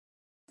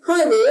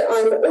Hi there,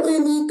 I'm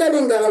Aurélie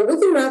Kalenga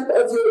with a wrap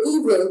of your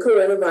evening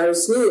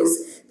coronavirus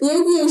news. The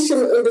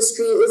aviation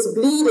industry is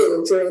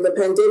bleeding during the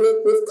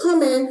pandemic, with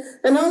Comair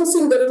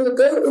announcing that it will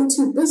go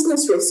into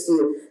business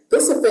rescue.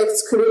 This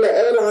affects Kulula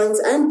Airlines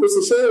and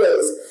British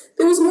Airways.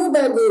 There is more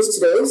bad news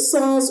today.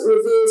 SARS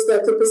reveals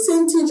that the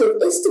percentage of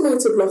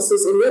estimated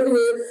losses in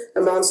revenue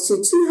amounts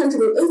to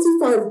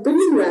 285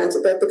 billion rand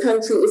that the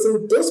country is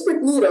in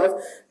desperate need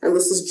of, and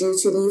this is due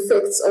to the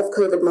effects of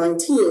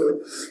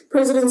COVID-19.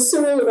 President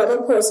Cyril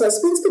Ramaphosa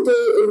spent the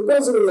day in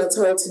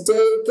KwaZulu-Natal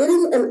today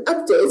getting an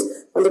update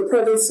on the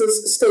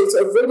province's state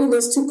of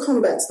readiness to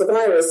combat the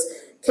virus.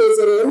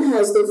 KZN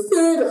has the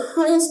third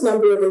highest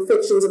number of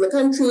infections in the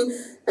country,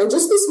 and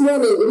just this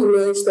morning it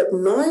emerged that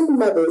 9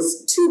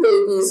 mothers, 2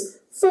 babies,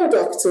 4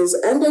 doctors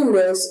and a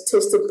nurse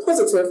tested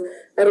positive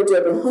at a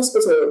Durban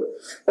hospital.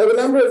 While the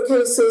number of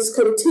cases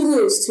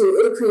continues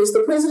to increase,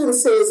 the president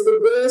says the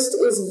worst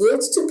is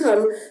yet to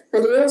come,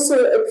 and he also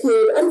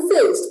appeared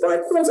unfazed by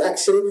court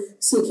action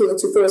seeking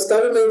to force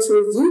government to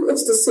review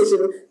its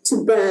decision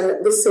to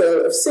ban the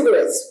sale of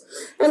cigarettes.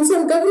 And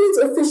some government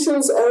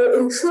officials are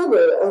in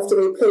trouble after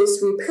they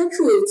placed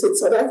repatriated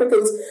South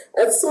Africans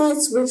at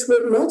sites which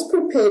were not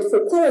prepared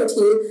for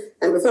quarantine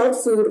and without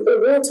food or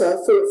water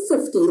for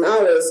 15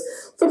 hours.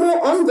 For more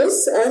on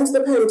this and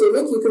the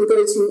pandemic, you can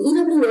go to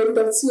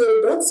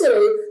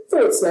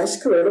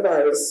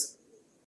ewm.co.za/coronavirus.